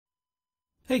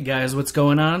Hey guys, what's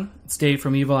going on? It's Dave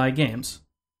from Evil Eye Games.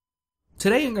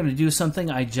 Today I'm going to do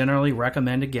something I generally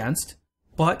recommend against,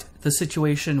 but the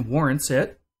situation warrants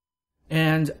it.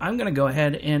 And I'm going to go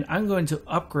ahead and I'm going to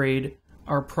upgrade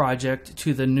our project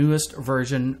to the newest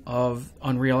version of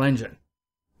Unreal Engine.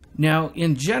 Now,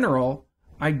 in general,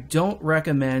 I don't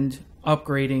recommend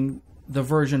upgrading the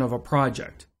version of a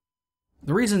project.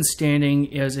 The reason standing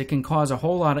is it can cause a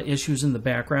whole lot of issues in the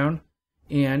background,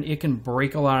 and it can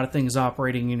break a lot of things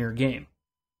operating in your game.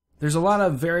 There's a lot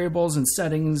of variables and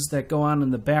settings that go on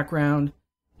in the background,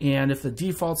 and if the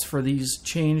defaults for these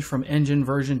change from engine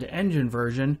version to engine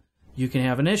version, you can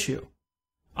have an issue.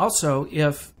 Also,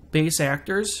 if base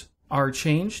actors are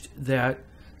changed that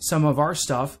some of our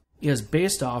stuff is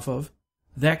based off of,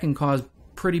 that can cause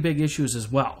pretty big issues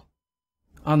as well.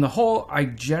 On the whole, I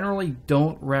generally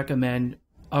don't recommend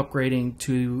upgrading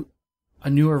to a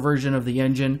newer version of the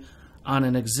engine on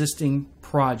an existing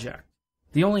project.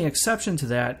 The only exception to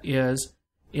that is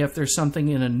if there's something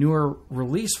in a newer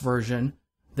release version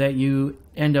that you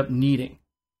end up needing.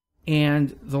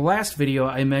 And the last video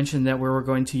I mentioned that we were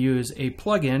going to use a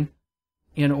plugin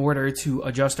in order to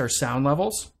adjust our sound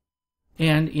levels.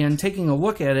 And in taking a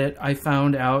look at it, I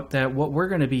found out that what we're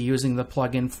going to be using the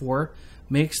plugin for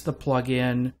makes the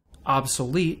plugin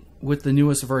obsolete with the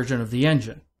newest version of the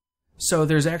engine. So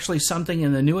there's actually something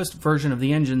in the newest version of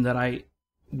the engine that I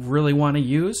really want to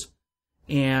use,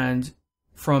 and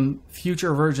from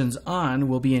future versions on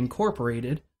will be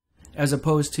incorporated, as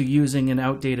opposed to using an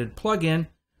outdated plugin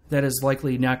that is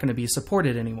likely not going to be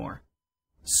supported anymore.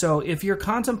 So if you're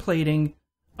contemplating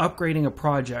upgrading a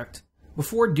project,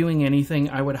 before doing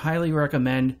anything, I would highly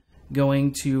recommend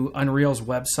going to Unreal's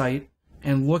website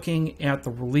and looking at the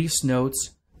release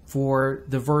notes for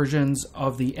the versions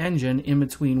of the engine in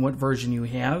between what version you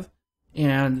have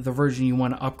and the version you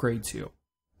want to upgrade to.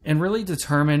 And really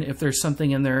determine if there's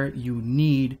something in there you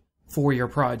need for your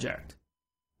project.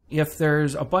 If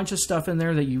there's a bunch of stuff in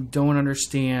there that you don't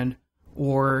understand,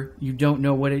 or you don't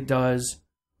know what it does,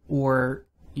 or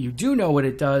you do know what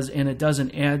it does and it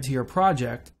doesn't add to your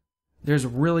project, there's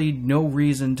really no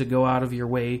reason to go out of your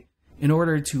way in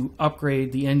order to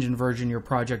upgrade the engine version your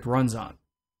project runs on.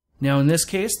 Now in this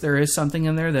case, there is something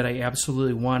in there that I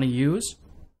absolutely want to use,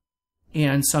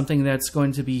 and something that's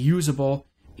going to be usable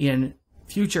in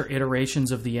future iterations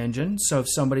of the engine. So if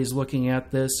somebody's looking at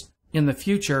this in the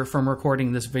future from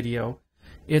recording this video,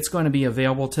 it's going to be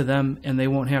available to them and they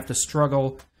won't have to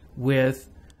struggle with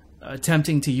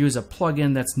attempting to use a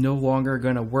plugin that's no longer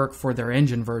going to work for their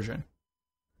engine version.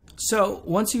 So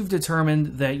once you've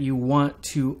determined that you want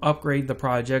to upgrade the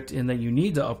project and that you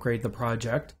need to upgrade the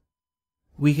project,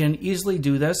 we can easily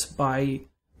do this by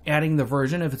adding the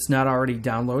version if it's not already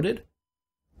downloaded.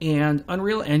 And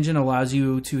Unreal Engine allows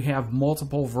you to have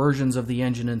multiple versions of the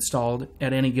engine installed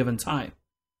at any given time.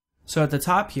 So at the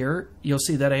top here, you'll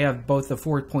see that I have both the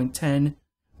 4.10,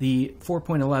 the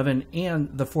 4.11,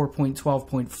 and the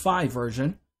 4.12.5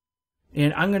 version.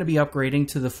 And I'm going to be upgrading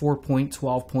to the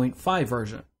 4.12.5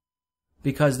 version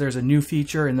because there's a new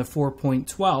feature in the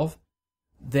 4.12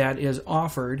 that is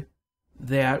offered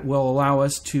that will allow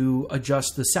us to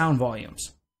adjust the sound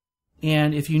volumes.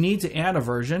 And if you need to add a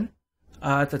version,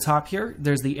 at the top here,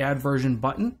 there's the Add Version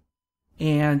button,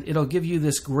 and it'll give you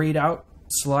this grayed out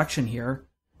selection here,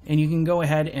 and you can go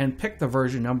ahead and pick the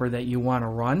version number that you want to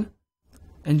run,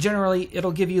 and generally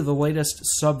it'll give you the latest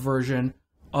subversion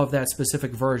of that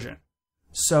specific version.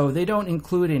 So they don't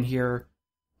include in here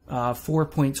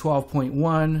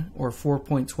 4.12.1 or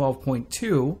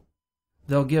 4.12.2.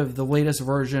 They'll give the latest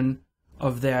version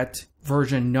of that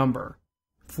version number.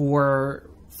 For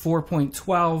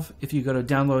 4.12, if you go to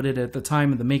download it at the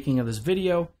time of the making of this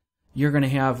video, you're going to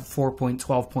have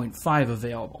 4.12.5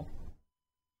 available.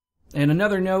 And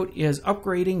another note is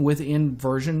upgrading within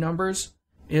version numbers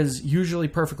is usually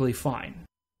perfectly fine.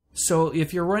 So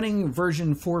if you're running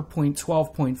version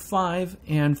 4.12.5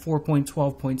 and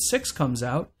 4.12.6 comes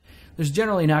out, there's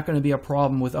generally not going to be a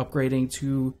problem with upgrading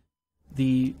to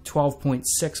the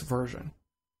 12.6 version.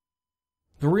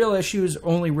 The real issues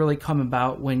only really come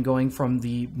about when going from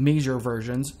the major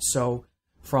versions, so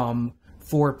from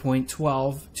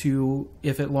 4.12 to,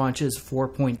 if it launches,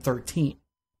 4.13.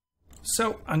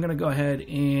 So I'm going to go ahead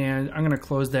and I'm going to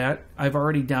close that. I've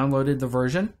already downloaded the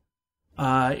version.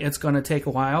 It's going to take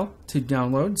a while to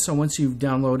download, so once you've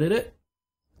downloaded it,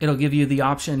 it'll give you the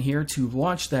option here to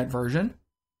launch that version.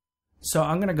 So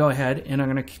I'm going to go ahead and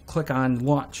I'm going to click on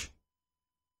Launch.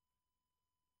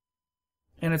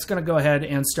 And it's going to go ahead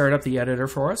and start up the editor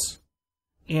for us.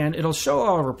 And it'll show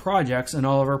all of our projects, and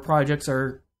all of our projects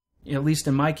are, at least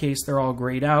in my case, they're all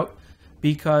grayed out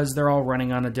because they're all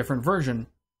running on a different version.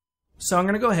 So I'm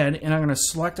going to go ahead and I'm going to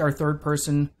select our third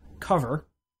person cover,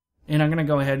 and I'm going to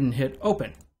go ahead and hit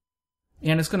open.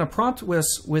 And it's going to prompt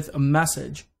us with a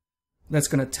message that's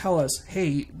going to tell us,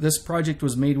 hey, this project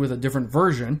was made with a different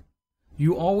version.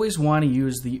 You always want to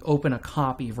use the open a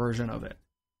copy version of it.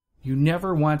 You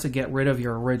never want to get rid of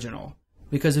your original,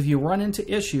 because if you run into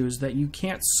issues that you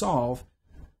can't solve,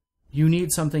 you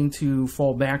need something to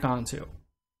fall back onto.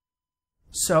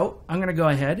 So I'm going to go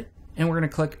ahead and we're going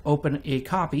to click open a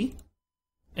copy,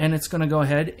 and it's going to go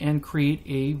ahead and create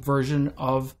a version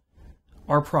of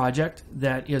our project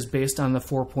that is based on the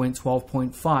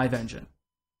 4.12.5 engine.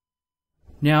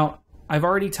 Now, I've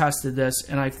already tested this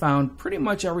and I found pretty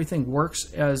much everything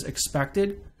works as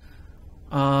expected.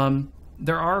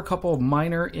 There are a couple of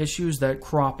minor issues that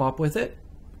crop up with it.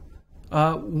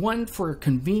 One for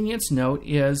convenience note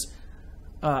is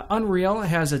Unreal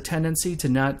has a tendency to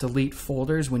not delete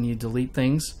folders when you delete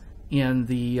things in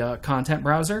the content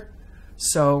browser.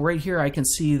 So right here I can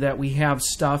see that we have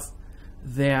stuff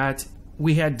that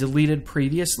we had deleted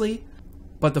previously,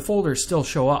 but the folders still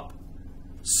show up.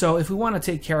 So if we want to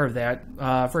take care of that,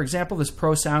 for example, this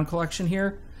Pro Sound Collection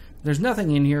here, there's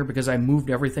nothing in here because I moved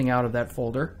everything out of that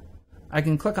folder. I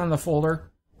can click on the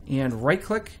folder and right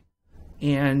click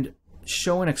and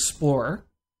show an Explorer.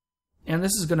 And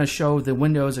this is going to show the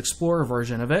Windows Explorer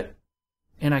version of it.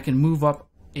 And I can move up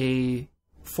a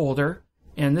folder,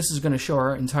 and this is going to show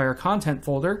our entire content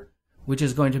folder, which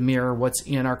is going to mirror what's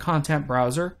in our content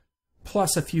browser,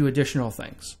 plus a few additional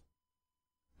things.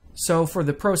 So for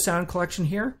the Pro Sound Collection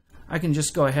here, I can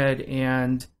just go ahead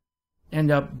and end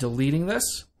up deleting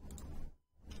this.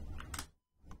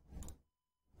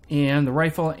 And the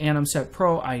Rifle Anim Set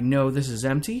Pro, I know this is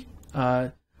empty.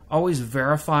 Always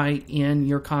verify in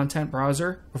your content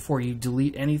browser before you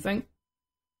delete anything.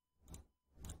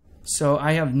 So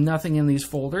I have nothing in these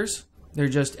folders. They're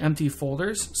just empty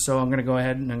folders. So I'm going to go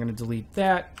ahead and I'm going to delete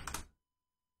that.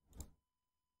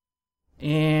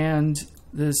 And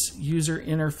this User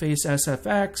Interface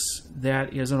SFX,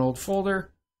 that is an old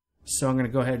folder. So I'm going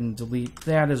to go ahead and delete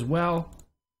that as well.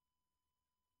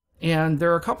 And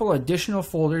there are a couple additional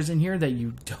folders in here that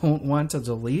you don't want to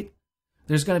delete.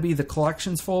 There's going to be the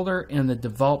Collections folder and the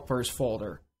Developers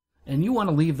folder. And you want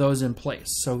to leave those in place.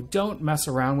 So don't mess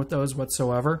around with those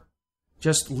whatsoever.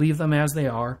 Just leave them as they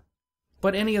are.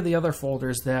 But any of the other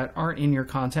folders that aren't in your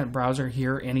content browser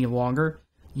here any longer,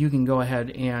 you can go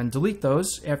ahead and delete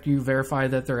those after you verify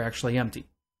that they're actually empty.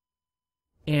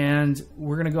 And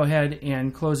we're going to go ahead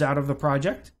and close out of the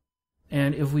project.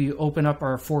 And if we open up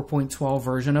our 4.12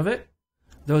 version of it,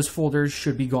 those folders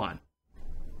should be gone.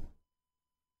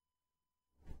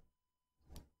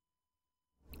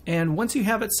 And once you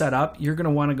have it set up, you're going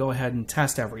to want to go ahead and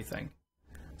test everything.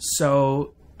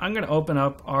 So I'm going to open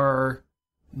up our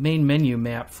main menu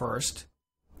map first.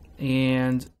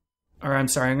 I'm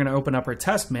going to open up our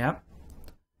test map.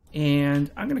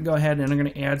 And I'm going to go ahead and I'm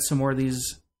going to add some more of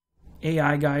these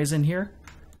AI guys in here.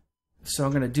 So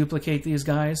I'm going to duplicate these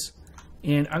guys.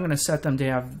 And I'm going to set them to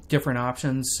have different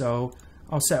options. So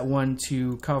I'll set one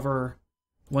to cover,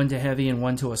 one to heavy, and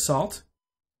one to assault,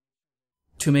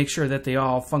 to make sure that they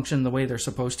all function the way they're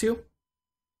supposed to.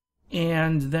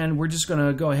 And then we're just going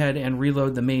to go ahead and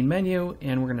reload the main menu,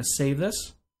 and we're going to save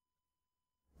this.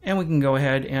 And we can go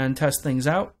ahead and test things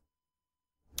out.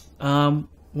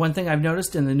 One thing I've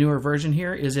noticed in the newer version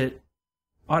here is it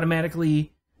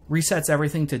automatically resets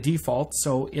everything to default.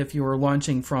 So if you were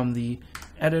launching from the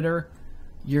editor,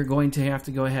 you're going to have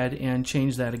to go ahead and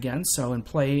change that again. So in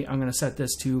Play, I'm going to set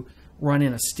this to run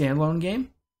in a standalone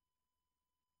game.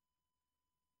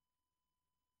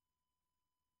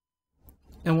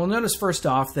 And we'll notice first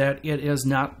off that it is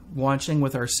not launching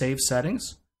with our save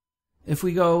settings. If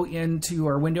we go into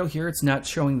our window here, it's not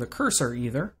showing the cursor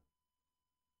either.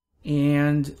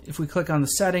 And if we click on the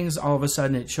settings, all of a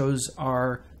sudden it shows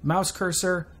our mouse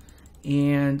cursor.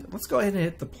 And let's go ahead and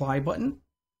hit the apply button.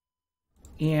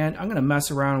 And I'm going to mess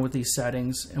around with these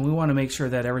settings, and we want to make sure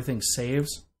that everything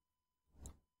saves.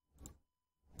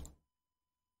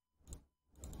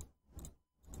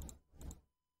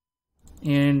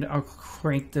 And I'll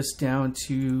crank this down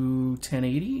to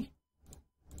 1080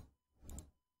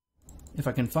 if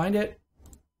I can find it.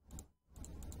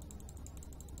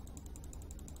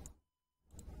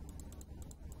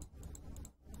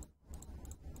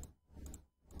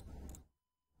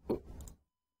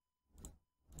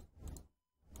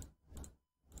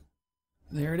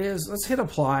 There it is. Let's hit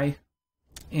apply,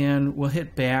 and we'll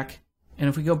hit back. And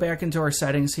if we go back into our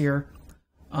settings here,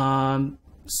 some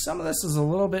of this is a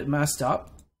little bit messed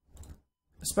up,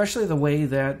 especially the way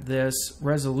that this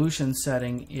resolution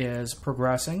setting is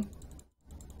progressing.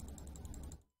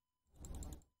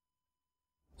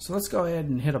 So let's go ahead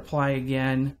and hit apply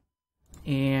again.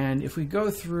 And if we go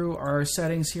through our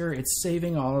settings here, it's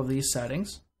saving all of these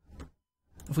settings.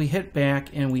 If we hit back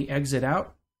and we exit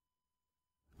out,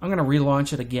 I'm going to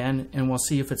relaunch it again and we'll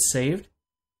see if it's saved.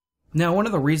 Now, one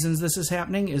of the reasons this is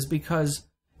happening is because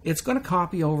it's going to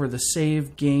copy over the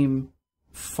save game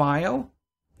file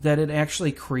that it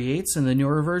actually creates in the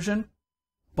newer version,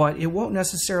 but it won't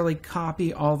necessarily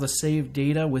copy all the saved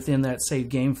data within that save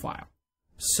game file.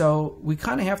 So we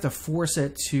kind of have to force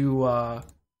it to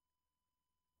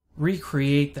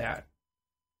recreate that.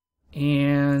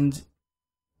 And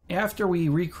after we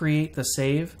recreate the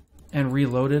save and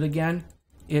reload it again,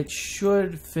 it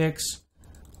should fix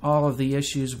all of the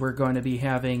issues we're going to be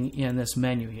having in this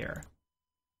menu here.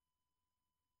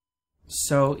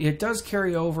 So it does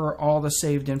carry over all the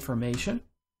saved information.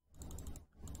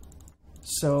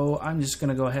 So I'm just going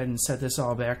to go ahead and set this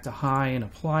all back to high and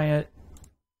apply it.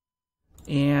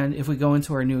 And if we go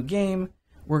into our new game,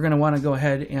 we're going to want to go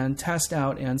ahead and test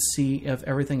out and see if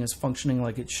everything is functioning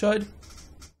like it should.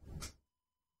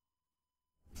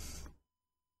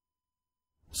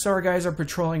 So our guys are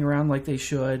patrolling around like they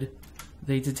should.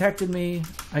 They detected me.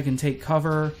 I can take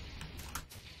cover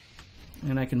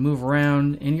and I can move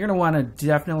around. And you're going to want to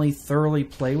definitely thoroughly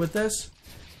play with this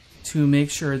to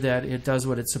make sure that it does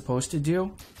what it's supposed to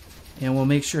do. And we'll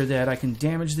make sure that I can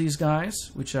damage these guys,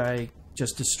 which I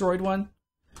just destroyed one.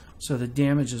 So the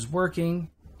damage is working.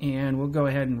 And we'll go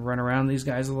ahead and run around these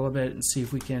guys a little bit and see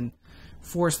if we can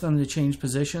force them to change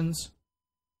positions.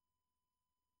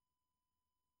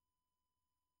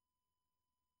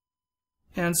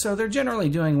 And so they're generally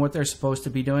doing what they're supposed to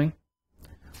be doing.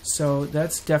 So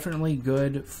that's definitely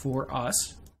good for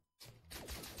us.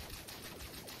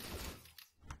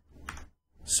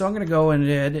 So I'm going to go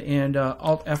ahead and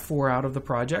Alt F4 out of the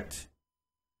project.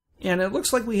 And it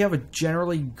looks like we have a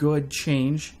generally good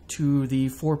change to the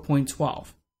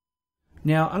 4.12.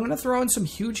 Now I'm going to throw in some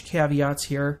huge caveats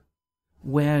here.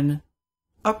 When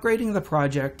upgrading the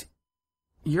project,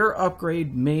 your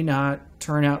upgrade may not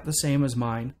turn out the same as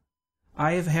mine.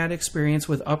 I have had experience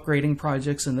with upgrading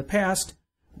projects in the past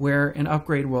where an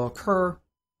upgrade will occur,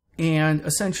 and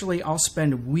essentially I'll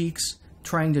spend weeks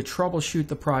trying to troubleshoot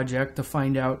the project to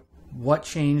find out what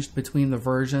changed between the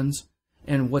versions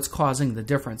and what's causing the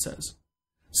differences.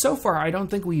 So far, I don't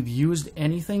think we've used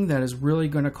anything that is really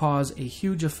going to cause a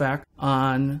huge effect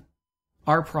on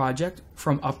our project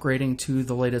from upgrading to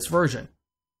the latest version.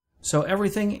 So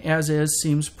everything as is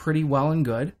seems pretty well and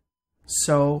good.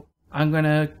 So I'm going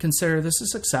to consider this a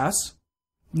success.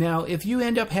 Now, if you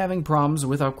end up having problems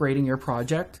with upgrading your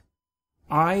project,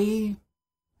 I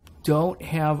don't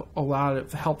have a lot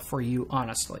of help for you,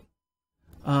 honestly.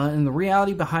 And the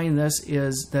reality behind this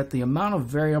is that the amount of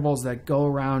variables that go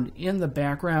around in the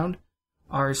background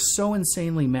are so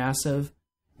insanely massive,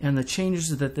 and the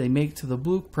changes that they make to the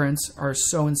blueprints are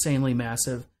so insanely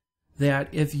massive that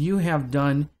if you have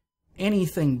done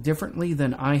anything differently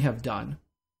than I have done,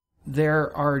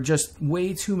 there are just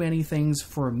way too many things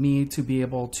for me to be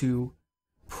able to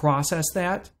process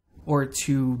that or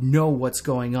to know what's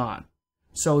going on.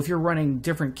 So if you're running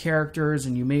different characters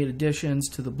and you made additions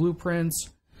to the blueprints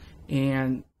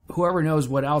and whoever knows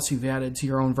what else you've added to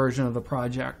your own version of the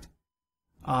project,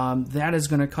 that is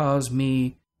going to cause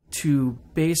me to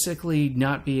basically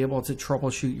not be able to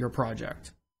troubleshoot your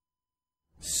project.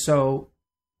 So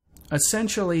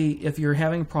essentially, if you're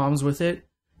having problems with it,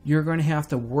 you're going to have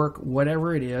to work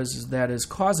whatever it is that is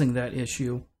causing that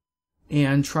issue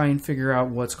and try and figure out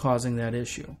what's causing that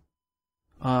issue.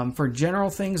 For general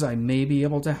things, I may be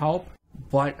able to help,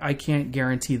 but I can't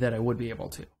guarantee that I would be able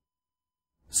to.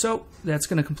 So that's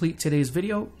going to complete today's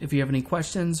video. If you have any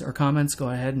questions or comments, go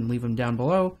ahead and leave them down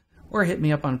below or hit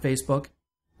me up on Facebook.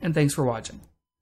 And thanks for watching.